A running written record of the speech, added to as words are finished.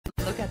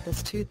at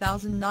this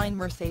 2009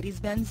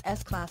 Mercedes-Benz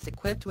S-Class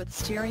equipped with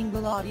steering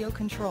wheel audio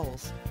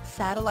controls,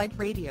 satellite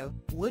radio,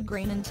 wood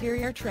grain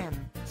interior trim,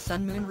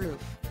 sun-moon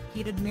roof,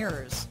 heated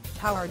mirrors,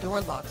 power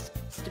door locks,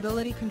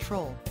 stability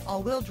control,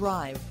 all-wheel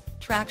drive,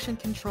 traction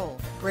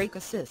control, brake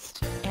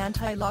assist,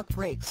 anti-lock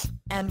brakes,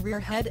 and rear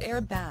head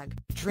airbag,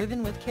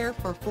 driven with care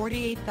for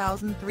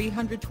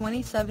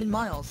 48,327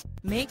 miles,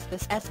 makes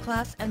this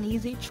S-Class an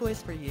easy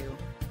choice for you.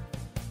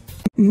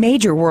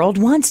 Major World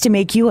wants to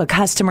make you a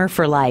customer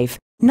for life.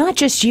 Not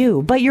just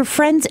you, but your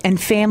friends and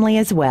family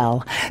as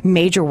well.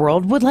 Major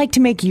World would like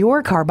to make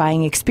your car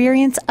buying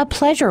experience a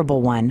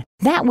pleasurable one.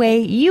 That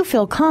way, you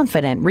feel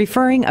confident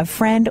referring a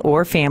friend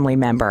or family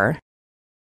member.